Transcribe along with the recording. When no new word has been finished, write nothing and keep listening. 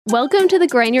Welcome to the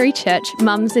Grainery Church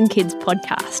Mums and Kids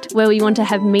podcast, where we want to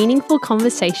have meaningful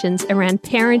conversations around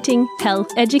parenting, health,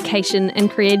 education, and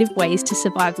creative ways to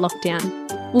survive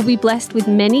lockdown. We'll be blessed with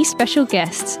many special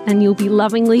guests, and you'll be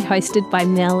lovingly hosted by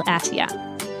Mel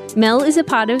Attia. Mel is a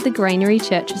part of the Grainery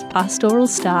Church's pastoral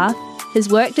staff, has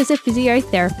worked as a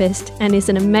physiotherapist, and is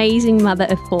an amazing mother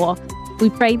of 4.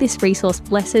 We pray this resource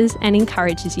blesses and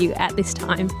encourages you at this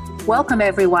time. Welcome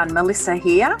everyone, Melissa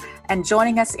here, and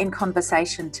joining us in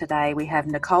conversation today we have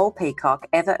Nicole Peacock,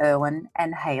 Eva Irwin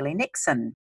and Hayley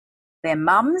Nixon. They're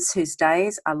mums whose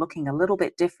days are looking a little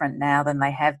bit different now than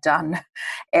they have done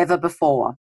ever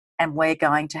before, and we're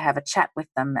going to have a chat with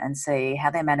them and see how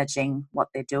they're managing, what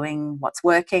they're doing, what's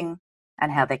working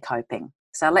and how they're coping.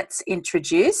 So let's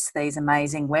introduce these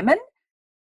amazing women.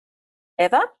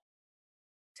 Eva,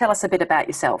 tell us a bit about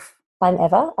yourself. I'm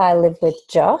Eva. I live with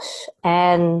Josh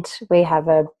and we have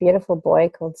a beautiful boy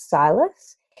called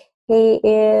Silas. He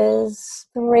is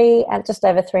 3 and just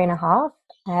over 3.5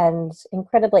 and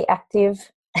incredibly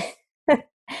active,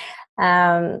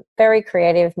 very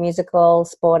creative, musical,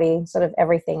 sporty, sort of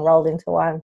everything rolled into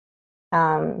one.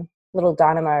 Little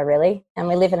dynamo really. And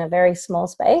we live in a very small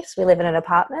space. We live in an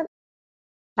apartment.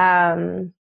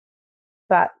 But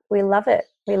we love it.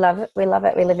 We love it. We love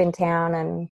it. We live in town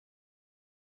and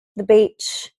the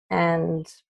beach and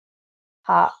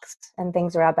parks and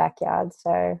things are our backyard,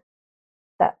 so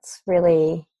that's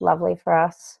really lovely for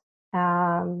us.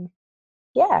 And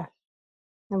we have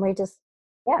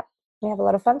a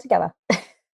lot of fun together.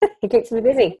 It keeps me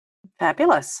busy.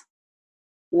 Fabulous.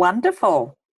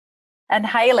 Wonderful. And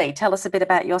Hayley, tell us a bit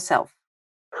about yourself.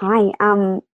 Hi,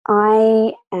 I'm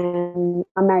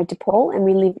married to Paul and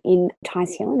we live in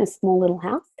Ties Hill in a small little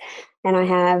house. And I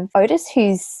have Otis,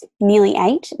 who's nearly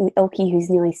 8, and Elkie, who's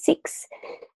nearly 6,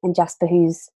 and Jasper,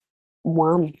 who's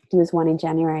 1. He was 1 in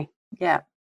January. Yeah.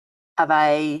 Are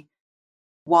they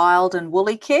wild and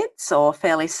woolly kids or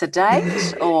fairly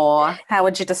sedate, or how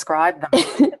would you describe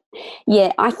them?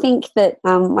 Yeah, I think that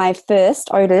my first,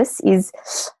 Otis, is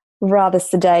rather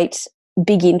sedate,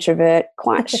 big introvert,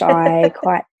 quite shy,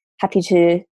 quite happy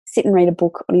to sit and read a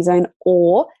book on his own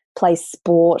or play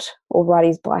sport or ride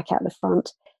his bike out the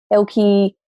front.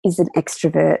 Elkie is an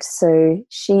extrovert, so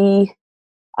she,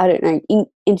 I don't know,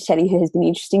 entertaining her has been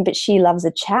interesting, but she loves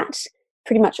a chat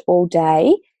pretty much all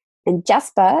day. And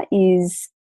Jasper is,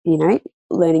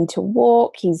 learning to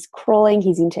walk, he's crawling,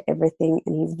 he's into everything,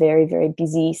 and he's very, very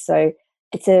busy. So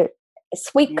it's a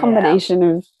sweet combination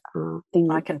of things.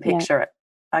 I can picture it.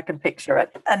 I can picture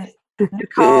it. And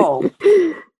Nicole,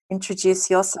 introduce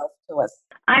yourself to us.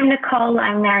 I'm Nicole.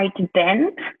 I'm married to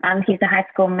Ben. He's a high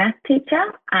school math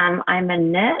teacher. I'm a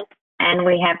nurse, and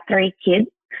we have 3 kids.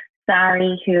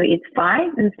 Sari, who is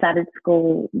 5 and started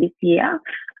school this year.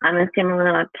 And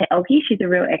similar to Elkie, she's a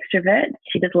real extrovert.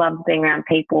 She just loves being around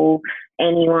people,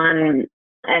 anyone.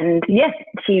 And yes,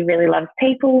 she really loves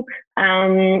people.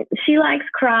 She likes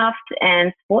craft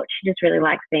and sport. She just really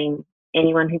likes being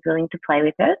anyone who's willing to play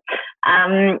with her.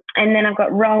 And then I've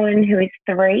got Rowan, who is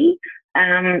 3.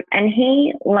 And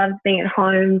he loves being at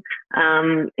home.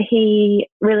 He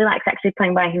really likes actually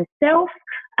playing by himself.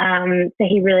 So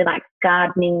he really likes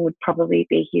gardening, would probably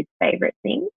be his favourite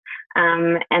thing.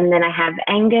 And then I have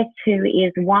Angus, who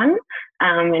is 1,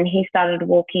 and he started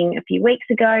walking a few weeks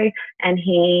ago, and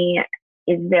he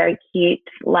is very cute,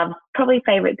 loves, probably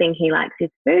favourite thing he likes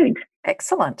is food.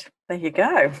 Excellent. There you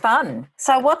go. Fun.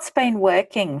 So what's been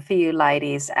working for you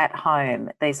ladies at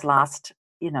home these last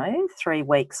 3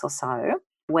 weeks or so,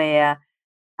 where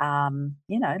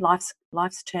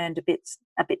life's turned a bit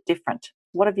different?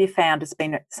 What have you found has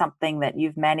been something that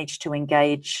you've managed to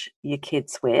engage your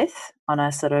kids with on a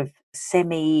sort of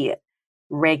semi-regular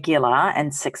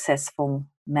and successful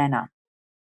manner?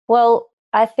 Well,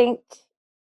 I think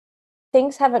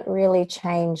things haven't really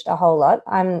changed a whole lot.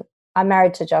 I'm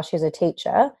married to Josh, who's a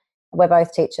teacher. We're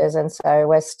both teachers, and so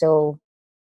we're still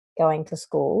going to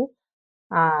school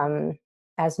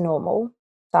as normal.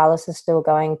 Silas is still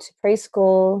going to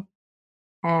preschool,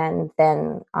 and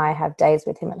then I have days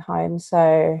with him at home.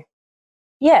 So,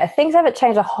 yeah, things haven't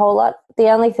changed a whole lot. The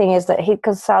only thing is that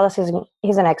because Silas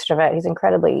he's an extrovert, he's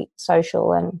incredibly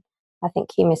social, and I think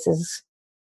he misses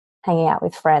hanging out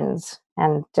with friends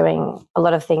and doing a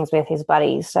lot of things with his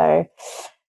buddies. So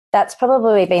that's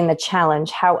probably been the challenge.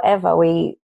 However,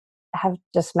 we have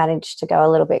just managed to go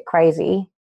a little bit crazy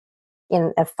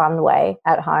in a fun way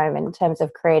at home in terms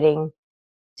of creating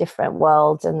different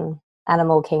worlds and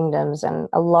animal kingdoms and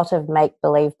a lot of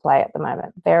make-believe play at the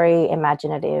moment. Very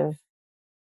imaginative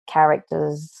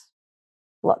characters,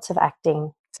 lots of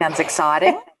acting. Sounds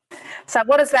exciting. So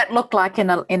what does that look like in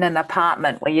an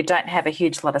apartment where you don't have a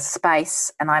huge lot of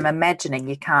space? And I'm imagining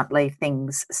you can't leave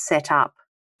things set up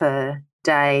for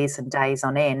days and days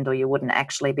on end, or you wouldn't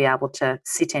actually be able to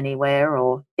sit anywhere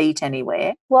or eat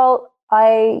anywhere. Well,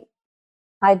 I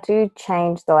do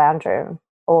change the lounge room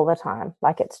all the time.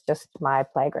 Like, it's just my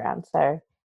playground, so it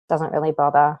doesn't really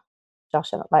bother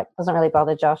Josh. Doesn't really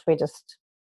bother Josh.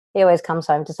 He always comes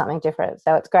home to something different,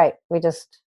 so it's great.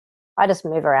 I just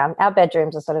move around. Our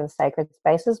bedrooms are sort of sacred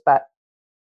spaces, but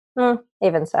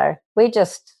even so, we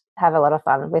just have a lot of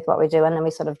fun with what we do, and then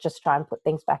we sort of just try and put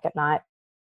things back at night.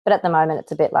 But at the moment,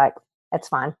 it's a bit like, it's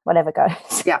fine, whatever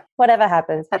goes. Yeah. Whatever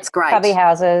happens. That's great. Cubby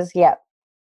houses, yeah.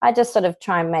 I just sort of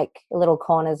try and make little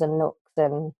corners and nooks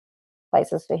and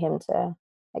places for him to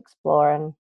explore,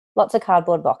 and lots of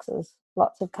cardboard boxes.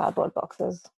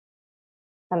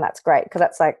 And that's great because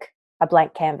that's like a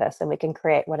blank canvas and we can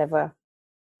create whatever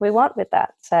we want with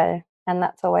that. So, and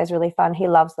that's always really fun. He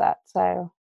loves that.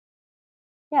 So,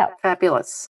 yeah.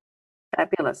 Fabulous.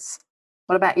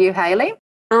 What about you, Hayley?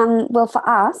 Well, for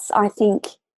us, I think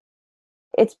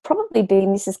it's probably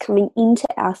been, this is coming into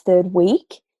our third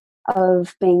week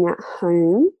of being at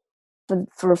home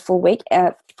for a full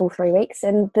 3 weeks.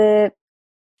 And the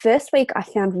first week I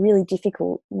found really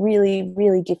difficult, really,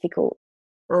 really difficult.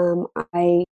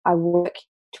 I work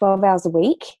 12 hours a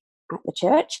week at the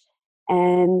church,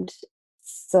 and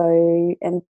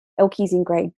Elkie's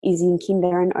is in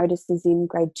kinder and Otis is in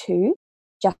grade 2.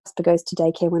 Jasper goes to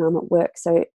daycare when I'm at work,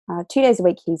 so 2 days a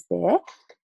week he's there.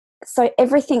 So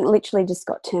everything literally just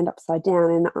got turned upside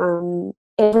down, and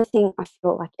I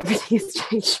feel like everything has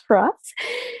changed for us,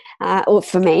 or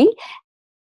for me.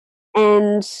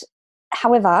 And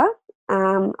however,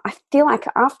 I feel like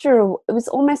it was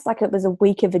almost like it was a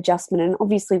week of adjustment, and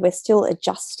obviously we're still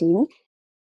adjusting,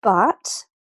 but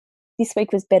this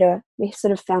week was better. We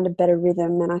sort of found a better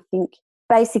rhythm, and I think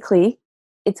basically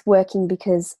it's working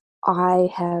because I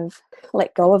have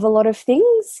let go of a lot of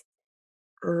things,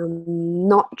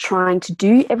 not trying to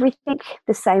do everything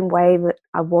the same way that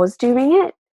I was doing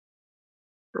it.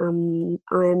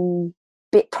 I'm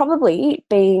probably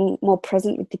being more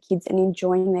present with the kids and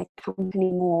enjoying their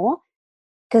company more,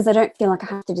 because I don't feel like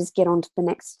I have to just get on to the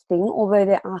next thing, although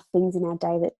there are things in our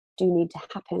day that do need to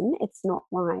happen. It's not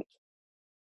like,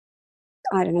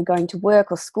 I don't know, going to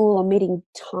work or school or meeting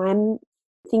time,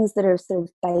 things that are sort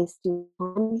of based in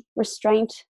time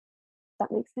restraint, if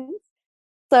that makes sense.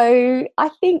 So I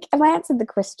think, have I answered the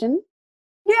question?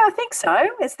 Yeah, I think so.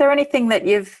 Is there anything that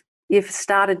you've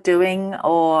started doing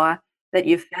or that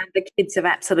you've found the kids have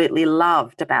absolutely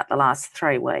loved about the last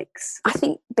 3 weeks? I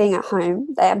think being at home,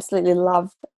 they absolutely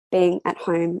love being at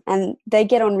home, and they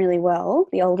get on really well,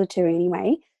 the older two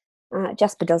anyway.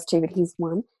 Jasper does too, but he's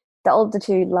 1. The older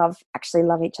two actually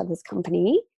love each other's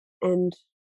company and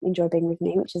enjoy being with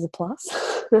me, which is a plus.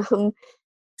 But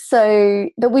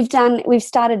we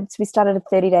started a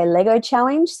 30-day Lego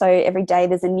challenge. So every day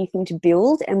there's a new thing to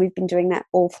build, and we've been doing that,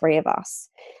 all 3 of us.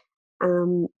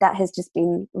 That has just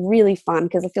been really fun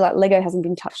because I feel like Lego hasn't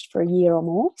been touched for a year or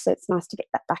more. So it's nice to get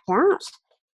that back out.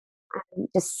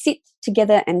 Just sit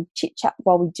together and chit chat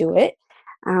while we do it.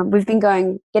 We've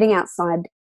been getting outside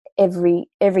every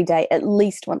day, at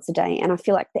least once a day. And I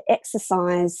feel like the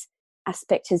exercise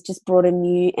aspect has just brought a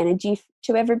new energy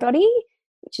to everybody,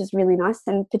 which is really nice.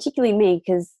 And particularly me,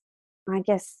 because I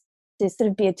guess to sort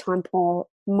of be a time poor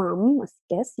mum,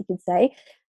 I guess you could say,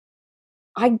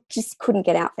 I just couldn't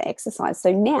get out for exercise.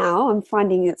 So now I'm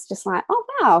finding it's just like, oh,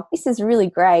 wow, this is really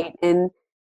great. And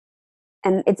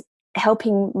it's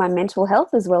helping my mental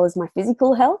health as well as my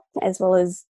physical health, as well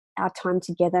as our time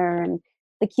together. And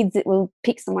the kids, it will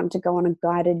pick someone to go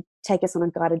on take us on a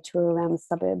guided tour around the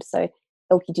suburbs. So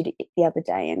Elkie did it the other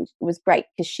day, and it was great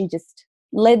because she just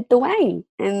led the way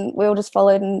and we all just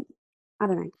followed. And I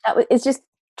don't know, it's just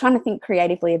trying to think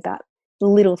creatively about the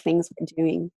little things we're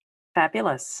doing.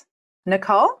 Fabulous.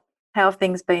 Nicole, how have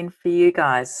things been for you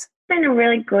guys? It's been a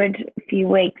really good few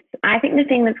weeks. I think the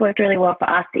thing that's worked really well for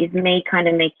us is me kind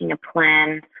of making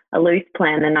a loose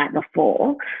plan the night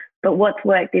before. But what's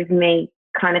worked is me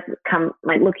kind of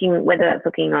looking, whether that's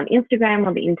looking on Instagram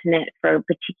or the internet for a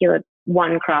particular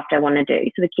one craft I want to do,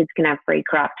 so the kids can have free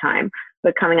craft time.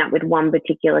 But coming up with one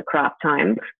particular craft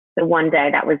time. So one day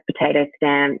that was potato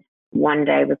stamps, one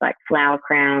day was like flower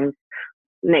crowns,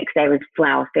 next day was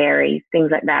flower fairies,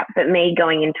 things like that. But me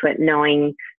going into it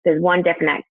knowing there's one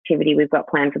definite activity we've got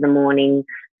planned for the morning,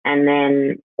 and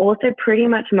then also pretty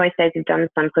much most days we've done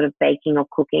some sort of baking or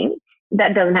cooking.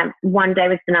 That doesn't have one day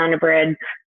with banana bread,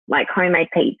 like homemade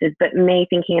pizzas, but me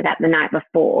thinking of that the night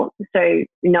before. So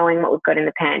knowing what we've got in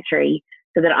the pantry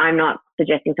so that I'm not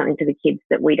suggesting something to the kids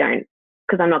that we don't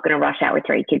because I'm not going to rush out with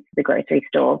 3 kids to the grocery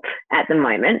store at the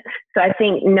moment. So I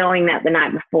think knowing that the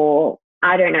night before,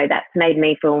 I don't know, that's made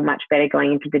me feel much better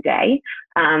going into the day.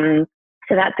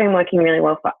 So that's been working really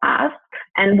well for us.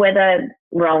 And whether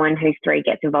Rowan, who's 3,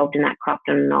 gets involved in that craft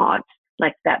or not,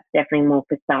 like that's definitely more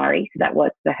for Sari. So that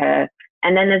works for her.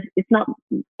 And then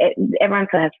everyone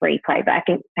still has free play, but I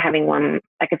think having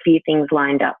a few things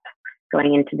lined up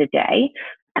going into the day.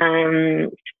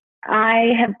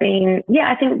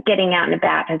 I think getting out and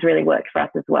about has really worked for us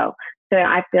as well. So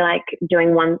I feel like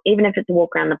doing one, even if it's a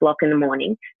walk around the block in the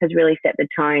morning, has really set the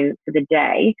tone for the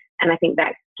day. And I think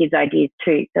that gives ideas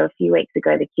too. So a few weeks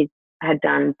ago, the kids had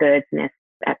done bird's nests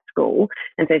at school.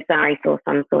 And so Sari saw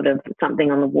some sort of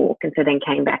something on the walk, and so then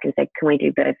came back and said, can we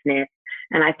do bird's nests?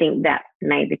 And I think that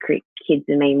made the kids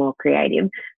and me more creative.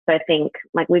 So I think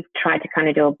like we've tried to kind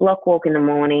of do a block walk in the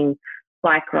morning,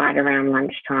 bike ride around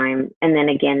lunchtime, and then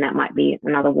again that might be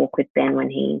another walk with Ben when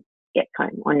he gets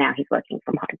home, or now he's working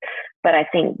from home. But I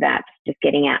think that just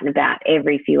getting out and about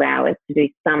every few hours to do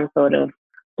some sort of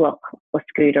block or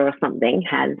scooter or something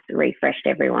has refreshed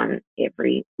everyone,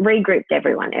 regrouped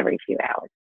everyone every few hours.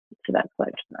 So that's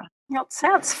worked for us. Well, it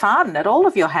sounds fun at all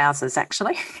of your houses,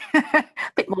 actually. A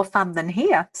bit more fun than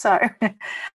here. So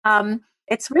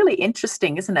it's really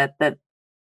interesting, isn't it, that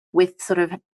with sort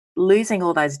of losing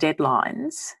all those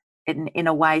deadlines, in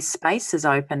a way space has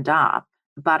opened up,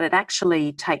 but it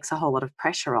actually takes a whole lot of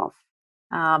pressure off.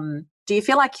 Do you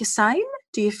feel like you're sane?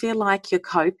 Do you feel like you're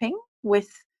coping with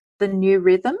the new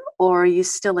rhythm, or are you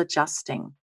still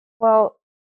adjusting? Well,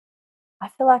 I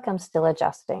feel like I'm still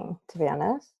adjusting, to be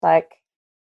honest. Like,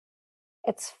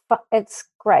 it's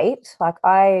great. Like,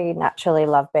 I naturally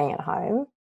love being at home,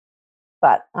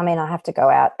 but I mean, I have to go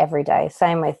out every day.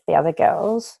 Same with the other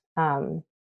girls.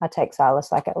 I take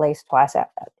Silas like at least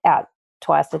out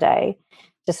twice a day,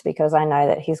 just because I know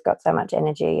that he's got so much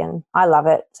energy, and I love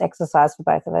it. It's exercise for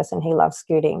both of us, and he loves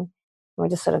scooting. We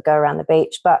just sort of go around the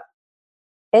beach, but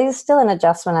it is still an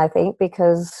adjustment, I think,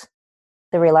 because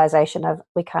the realization of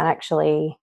we can't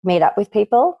actually meet up with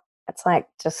people. It's like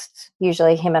just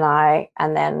usually him and I,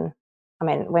 and then, I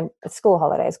mean, when the school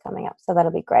holidays coming up, so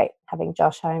that'll be great having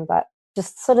Josh home, but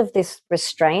just sort of this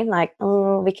restraint, like,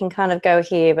 oh, we can kind of go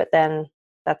here, but then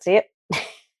that's it.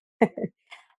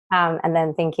 And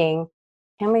then thinking,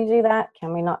 can we do that?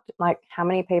 Can we not? Like, how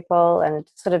many people? And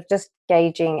sort of just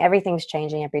gauging. Everything's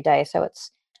changing every day, so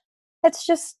it's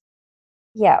just,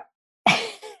 yeah.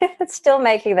 It's still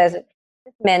making those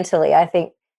mentally. I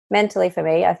think mentally for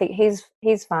me, I think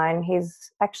he's fine.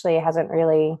 He's actually hasn't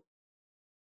really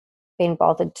been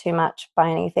bothered too much by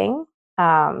anything,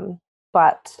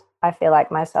 but I feel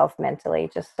like myself mentally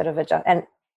just sort of adjust. And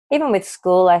even with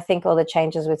school, I think all the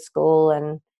changes with school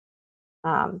and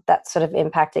that's sort of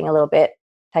impacting a little bit,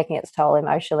 taking its toll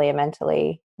emotionally and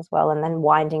mentally as well. And then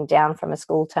winding down from a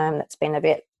school term that's been a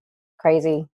bit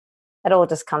crazy. It all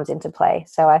just comes into play.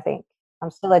 So I think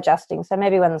I'm still adjusting. So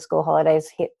maybe when the school holidays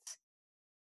hit,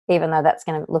 even though that's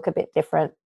going to look a bit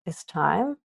different this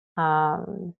time,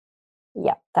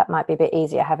 yeah, that might be a bit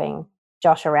easier having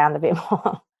Josh around a bit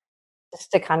more,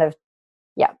 just to kind of,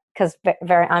 yeah, because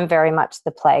I'm very much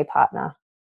the play partner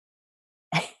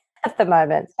at the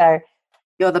moment. So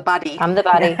you're the buddy. I'm the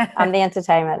buddy. I'm the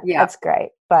entertainment. Yeah, that's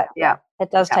great. But yeah,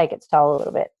 it does take its toll a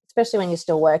little bit, especially when you're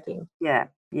still working. Yeah.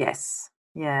 Yes.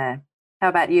 Yeah. How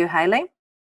about you, Hayley?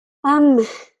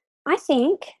 I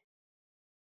think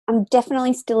I'm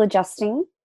definitely still adjusting.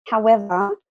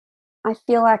 However, I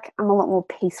feel like I'm a lot more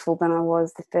peaceful than I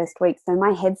was the first week. So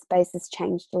my headspace has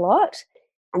changed a lot,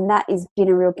 and that has been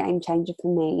a real game changer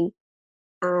for me.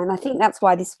 And I think that's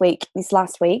why this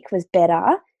last week was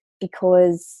better,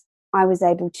 because I was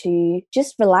able to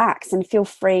just relax and feel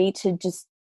free to just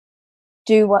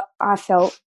do what I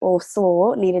felt or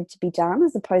saw needed to be done,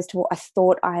 as opposed to what I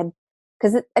thought I had.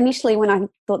 Because initially when I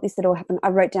thought this had all happened, I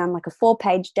wrote down like a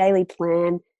 4-page daily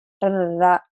plan.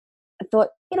 I thought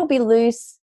it'll be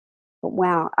loose. But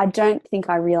wow, I don't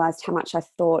think I realised how much I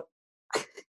thought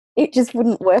it just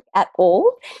wouldn't work at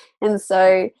all. And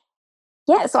so,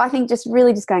 yeah, so I think just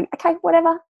really just going, okay,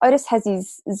 whatever. Otis has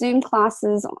his Zoom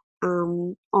classes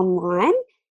online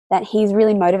that he's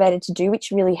really motivated to do,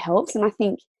 which really helps. And I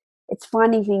think it's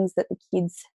finding things that the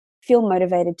kids feel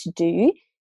motivated to do,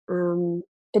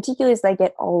 particularly as they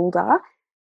get older.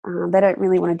 They don't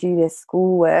really want to do their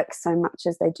schoolwork so much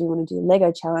as they do want to do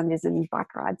Lego challenges and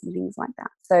bike rides and things like that.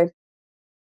 So,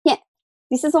 yeah,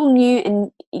 this is all new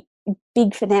and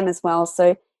big for them as well.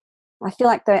 So I feel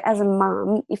like, though, as a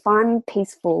mum, if I'm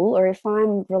peaceful or if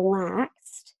I'm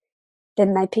relaxed,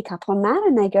 then they pick up on that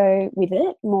and they go with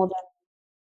it more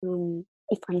than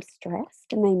if I'm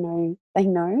stressed and they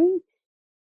know.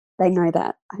 they know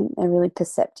that. I think they're really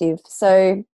perceptive.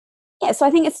 So yeah, so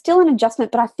I think it's still an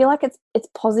adjustment, but I feel like it's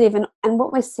positive, and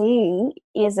what we're seeing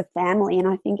as a family, and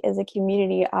I think as a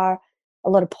community, are a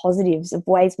lot of positives of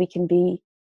ways we can be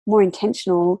more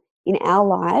intentional in our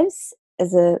lives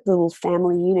as a little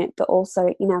family unit, but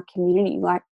also in our community.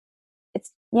 Like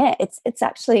it's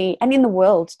actually, and in the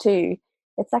world too,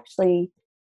 it's actually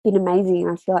been amazing.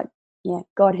 I feel like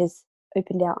God has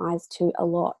opened our eyes to a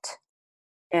lot.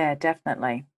 Yeah,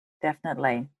 definitely.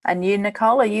 Definitely. And you,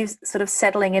 Nicole, are you sort of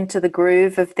settling into the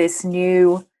groove of this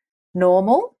new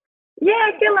normal?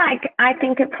 Yeah, I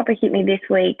think it probably hit me this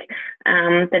week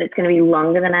that it's going to be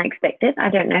longer than I expected. I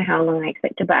don't know how long I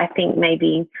expected, but I think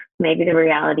maybe the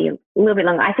reality a little bit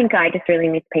longer. I think I just really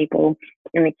miss people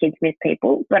and the kids miss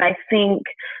people. But I think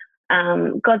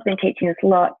God's been teaching us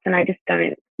lots, and I just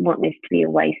don't want this to be a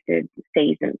wasted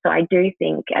season. So I do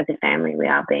think as a family we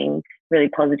are being really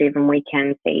positive, and we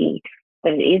can see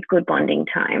that it is good bonding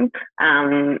time.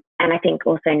 And I think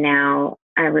also now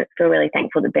I feel really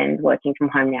thankful that Ben's working from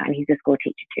home now, and he's a school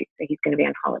teacher too, so he's going to be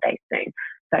on holiday soon.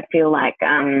 So I feel like,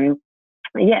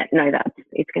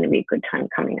 it's going to be a good time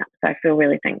coming up. So I feel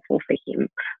really thankful for him.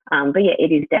 But yeah,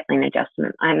 it is definitely an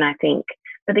adjustment. And I think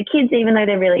for the kids, even though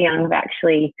they're really young,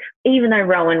 even though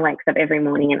Rowan wakes up every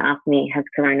morning and asks me, has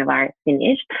coronavirus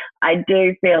finished? I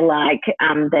do feel like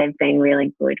they've been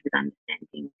really good with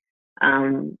understanding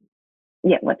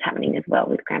what's happening as well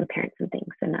with grandparents and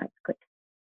things. So no, it's good.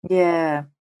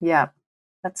 Yeah,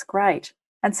 that's great.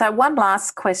 And so one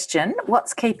last question,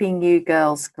 what's keeping you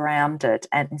girls grounded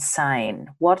and sane?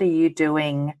 What are you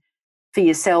doing for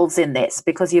yourselves in this?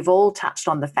 Because you've all touched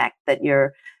on the fact that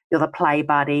you're the play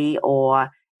buddy, or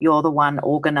you're the one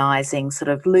organising sort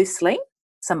of loosely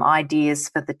some ideas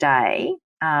for the day.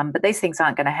 But these things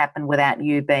aren't going to happen without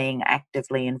you being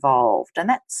actively involved. And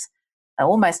that's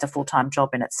almost a full-time job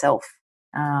in itself.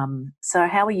 So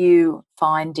how are you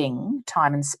finding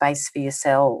time and space for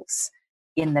yourselves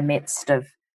in the midst of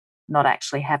not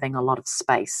actually having a lot of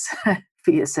space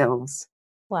for yourselves?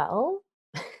 Well,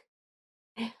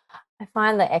 I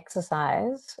find that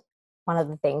exercise, one of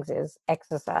the things is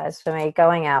exercise for me,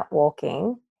 going out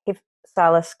walking. If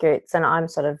Silas scoots and I'm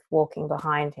sort of walking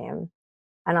behind him,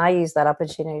 and I use that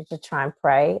opportunity to try and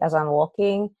pray as I'm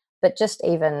walking, but just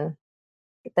even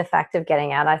the fact of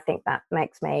getting out, I think that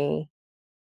makes me,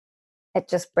 it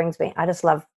just brings me, I just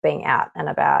love being out and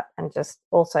about, and just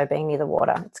also being near the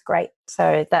water. It's great.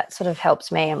 So that sort of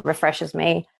helps me and refreshes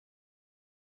me.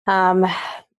 And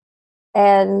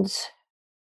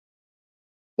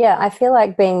yeah, I feel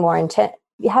like being more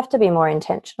you have to be more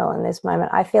intentional in this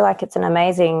moment. I feel like it's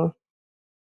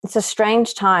a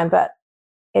strange time, but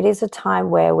it is a time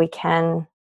where we can,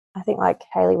 I think like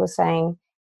Hayley was saying,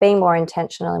 being more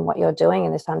intentional in what you're doing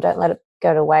in this time. Don't let it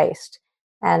go to waste.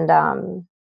 And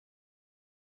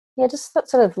just that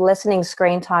sort of lessening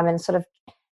screen time, and sort of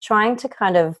trying to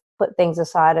kind of put things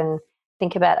aside and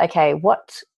think about, okay,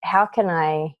 how can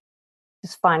I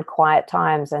just find quiet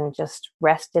times and just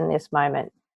rest in this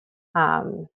moment?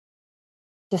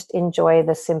 Just enjoy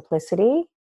the simplicity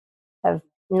of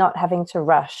not having to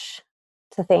rush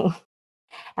to things.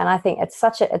 And I think it's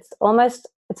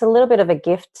a little bit of a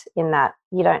gift in that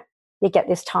you get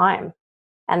this time,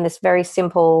 and this very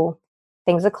simple,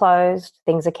 things are closed,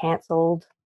 things are cancelled.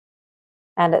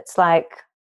 And it's like,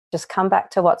 just come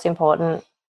back to what's important.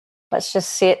 Let's just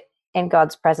sit in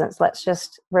God's presence. Let's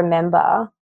just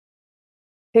remember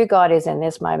who God is in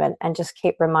this moment, and just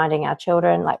keep reminding our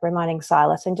children, like reminding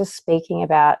Silas, and just speaking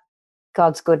about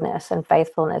God's goodness and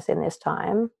faithfulness in this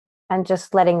time, and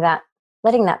just letting that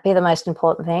be the most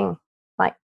important thing.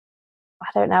 Like, I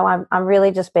don't know, I'm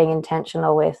really just being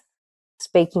intentional with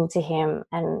speaking to him,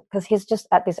 and because he's just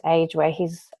at this age where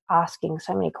he's asking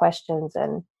so many questions,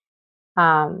 and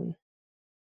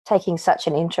taking such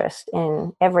an interest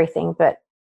in everything, but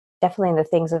definitely in the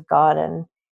things of God and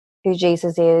who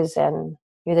Jesus is and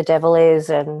who the devil is,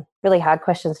 and really hard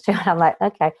questions too. And I'm like,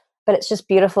 okay, but it's just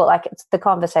beautiful. Like, the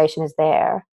conversation is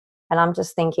there, and I'm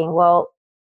just thinking, well,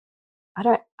 I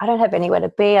don't have anywhere to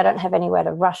be. I don't have anywhere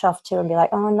to rush off to and be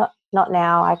like, oh, not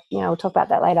now. We'll talk about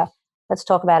that later. Let's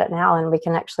talk about it now, and we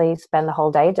can actually spend the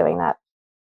whole day doing that.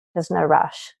 There's no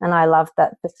rush, and I love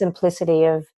that, the simplicity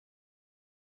of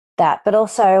that. But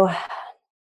also,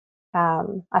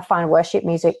 I find worship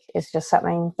music is just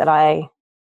something that I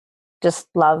just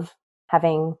love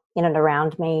having in and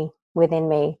around me, within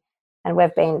me. And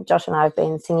Josh and I have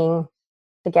been singing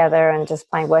together and just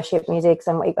playing worship music.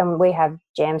 And we have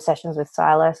jam sessions with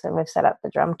Silas, and we've set up the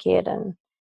drum kit and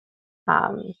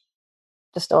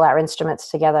just all our instruments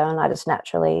together. And I just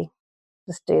naturally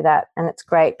just do that. And it's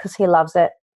great because he loves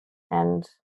it. And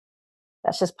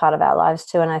that's just part of our lives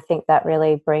too. And I think that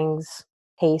really brings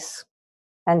peace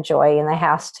and joy in the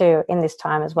house too in this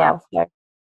time as well. Yeah.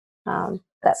 So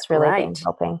that's really been great.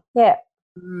 helping. Yeah.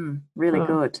 Really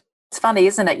good. It's funny,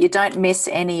 isn't it? You don't miss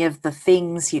any of the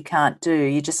things you can't do.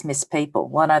 You just miss people.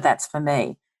 Well, I know that's for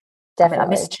me. Definitely. I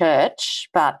miss church,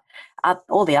 but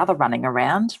all the other running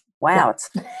around, wow,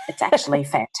 it's actually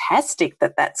fantastic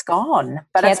that that's gone.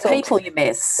 But Cancelled. It's people you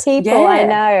miss. People, I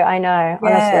know. Yeah.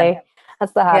 Honestly,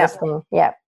 that's the hardest thing.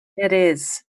 Yeah. It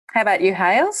is. How about you,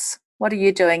 Hales? What are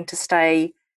you doing to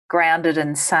stay grounded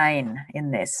and sane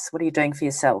in this? What are you doing for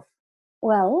yourself?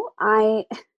 Well,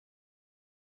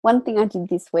 one thing I did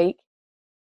this week,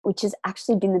 which has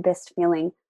actually been the best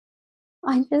feeling,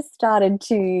 I just started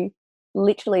to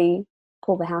literally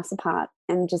pull the house apart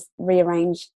and just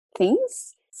rearrange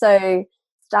things. So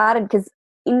started because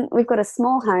we've got a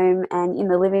small home, and in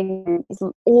the living room is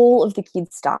all of the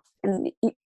kids' stuff, and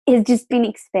it has just been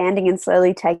expanding and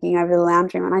slowly taking over the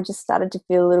lounge room. And I just started to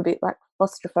feel a little bit like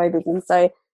claustrophobic, and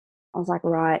so I was like,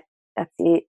 right, that's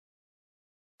it.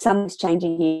 Something's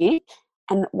changing here.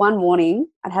 And one morning,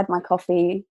 I'd had my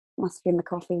coffee, must have been the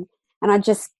coffee, and I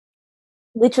just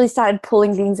literally started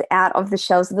pulling things out of the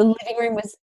shelves. The living room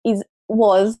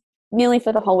was nearly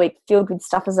for the whole week filled with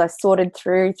stuff as I sorted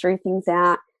threw things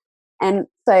out. And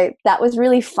so that was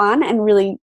really fun and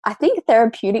really, I think,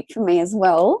 therapeutic for me as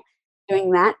well,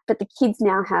 doing that. But the kids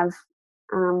now have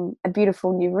a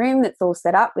beautiful new room that's all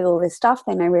set up with all their stuff.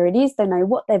 They know where it is. They know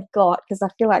what they've got, because I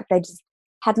feel like they just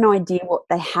had no idea what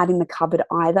they had in the cupboard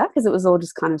either, because it was all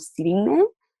just kind of sitting there.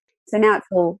 So now it's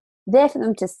all there for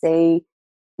them to see.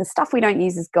 The stuff we don't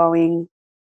use is going,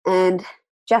 and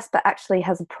Jasper actually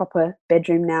has a proper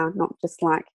bedroom now, not just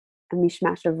like a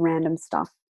mishmash of random stuff.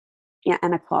 Yeah,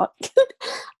 and a cot.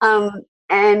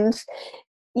 And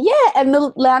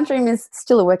the lounge room is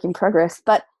still a work in progress,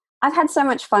 but I've had so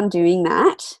much fun doing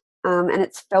that, and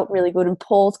it's felt really good. And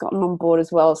Paul's gotten on board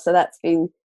as well, so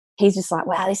he's just like,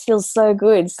 wow, this feels so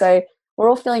good. So we're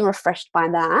all feeling refreshed by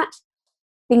that.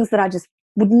 Things that I just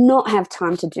would not have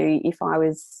time to do if I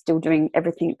was still doing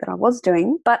everything that I was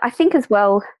doing. But I think as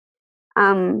well,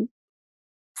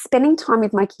 spending time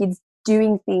with my kids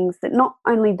doing things that not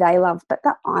only they love, but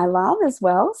that I love as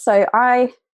well. So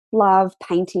I love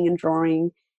painting and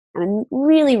drawing, and I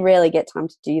really rarely get time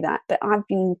to do that. But I've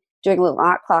been doing little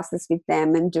art classes with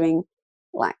them and doing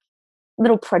like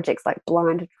little projects like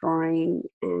blind drawing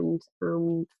and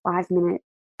 5-minute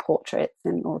portraits,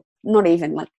 or not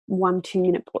even like 1-2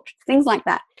 minute portraits, things like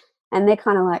that. And they're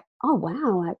kind of like, oh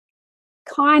wow, like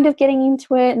kind of getting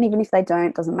into it. And even if they don't,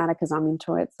 it doesn't matter, because I'm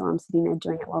into it. So I'm sitting there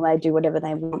doing it while they do whatever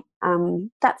they want.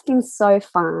 That's been so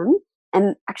fun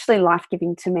and actually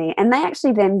life-giving to me. And they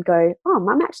actually then go, oh,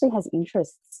 mum actually has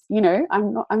interests. You know,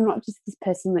 I'm not just this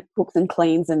person that cooks and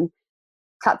cleans and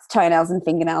cuts toenails and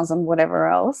fingernails and whatever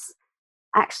else.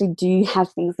 I actually do have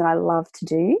things that I love to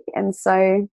do. And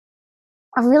so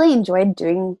I've really enjoyed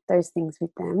doing those things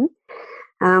with them.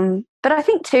 But I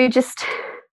think too,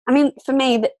 for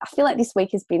me, I feel like this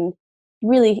week has been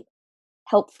really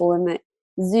helpful in that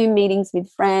Zoom meetings with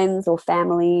friends or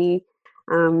family,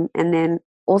 and then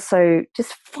also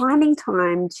just finding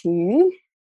time to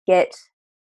get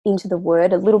into the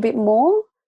Word a little bit more.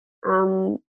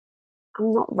 I'm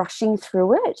not rushing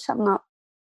through it. I'm not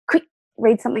quick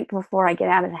read something before I get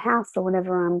out of the house or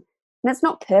whatever. And it's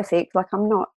not perfect. Like I'm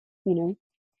not,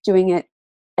 doing it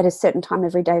at a certain time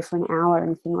every day for an hour or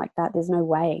anything like that. There's no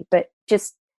way. But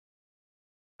just,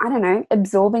 I don't know,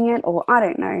 absorbing it, or I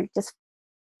don't know, just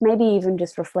maybe even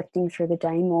just reflecting through the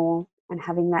day more and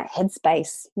having that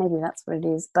headspace. Maybe that's what it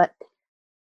is. But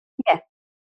yeah.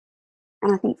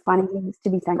 And I think finding things to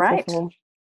be thankful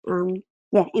for.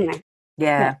 Anyway.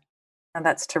 Yeah. And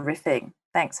that's terrific.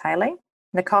 Thanks, Hayley.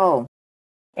 Nicole,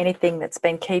 anything that's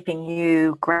been keeping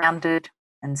you grounded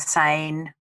and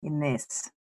sane in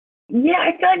this? Yeah,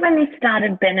 I feel like when this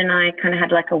started, Ben and I kind of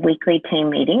had like a weekly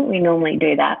team meeting. We normally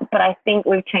do that, but I think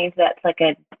we've changed that to like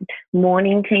a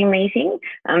morning team meeting.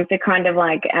 So kind of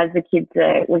like as the kids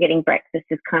were getting breakfast,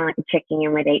 just kind of like checking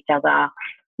in with each other,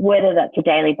 whether that's a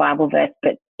daily Bible verse,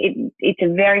 but it's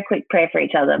a very quick prayer for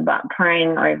each other, but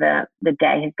praying over the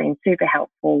day has been super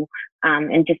helpful.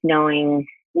 And just knowing,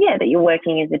 that you're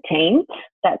working as a team,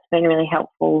 that's been really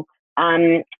helpful.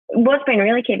 What's been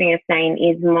really keeping us sane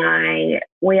is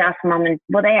we asked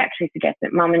they actually suggest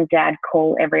that mum and dad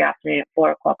call every afternoon at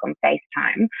 4 o'clock on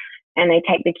FaceTime, and they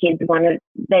take the kids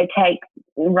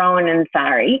Rowan and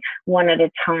Sari one at a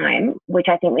time, which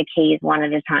I think the key is one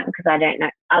at a time, because I don't know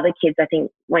other kids. I think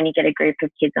when you get a group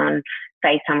of kids on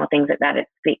FaceTime or things like that, it's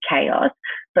a bit chaos.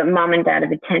 But mum and dad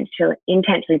have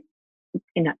intentionally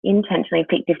intentionally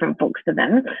pick different books for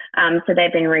them. So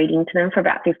they've been reading to them for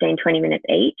about 15, 20 minutes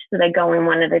each. So they go in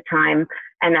one at a time,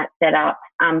 and that's set up.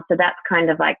 So that's kind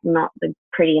of like not the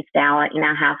prettiest hour in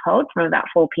our household, from about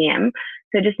 4 p.m.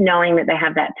 So just knowing that they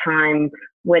have that time,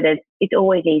 where it's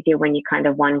always easier when you're kind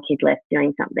of one kid less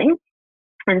doing something.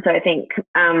 And so I think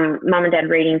mum and dad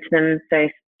reading to them. So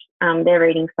they're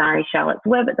reading Sari Charlotte's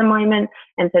Web at the moment.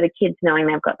 And so the kids knowing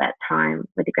they've got that time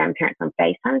with the grandparents on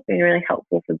FaceTime has been really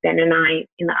helpful for Ben and I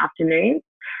in the afternoon.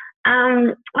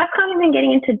 I've kind of been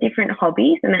getting into different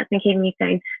hobbies, and that's been keeping me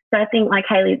sane. So I think, like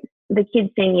Hayley, the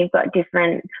kids seeing you've got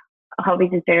different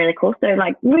hobbies has been really cool. So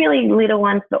like really little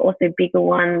ones, but also bigger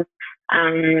ones.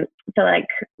 So like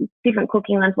different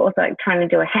cooking ones, but also like trying to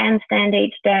do a handstand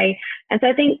each day. And so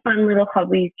I think fun little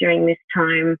hobbies during this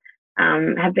time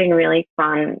have been really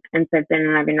fun. And so Ben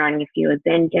and I have been writing a few of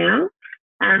them down.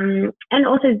 And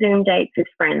also Zoom dates with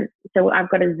friends. So I've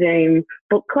got a Zoom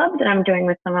book club that I'm doing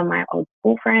with some of my old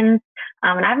school friends.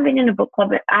 And I haven't been in a book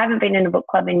club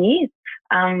in years.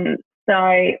 So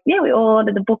yeah, we all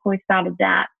ordered the book and we started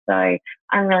that. So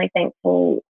I'm really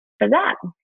thankful for that.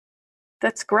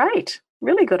 That's great.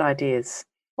 Really good ideas.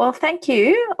 Well, thank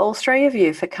you, all three of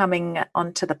you, for coming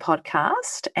onto the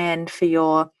podcast and for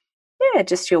your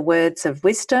words of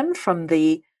wisdom from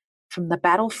the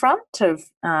battlefront of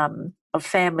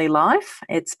family life.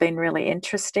 It's been really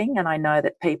interesting, and I know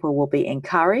that people will be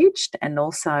encouraged and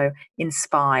also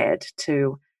inspired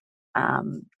to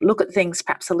look at things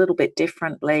perhaps a little bit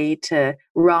differently, to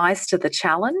rise to the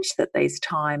challenge that these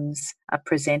times are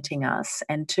presenting us,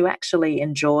 and to actually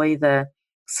enjoy the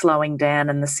slowing down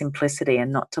and the simplicity,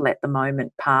 and not to let the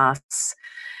moment pass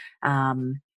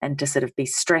and to sort of be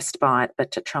stressed by it, but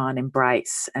to try and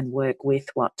embrace and work with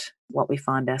what we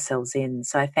find ourselves in.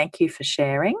 So thank you for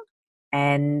sharing,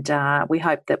 and we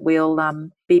hope that we'll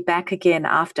be back again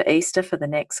after Easter for the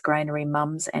next Grainery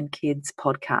Mums and Kids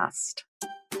podcast.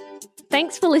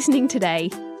 Thanks for listening today.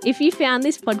 If you found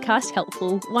this podcast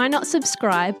helpful, why not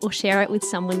subscribe or share it with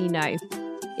someone you know?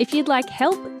 If you'd like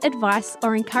help, advice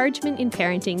or encouragement in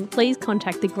parenting, please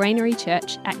contact the Grainery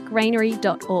Church at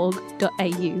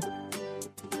grainery.org.au.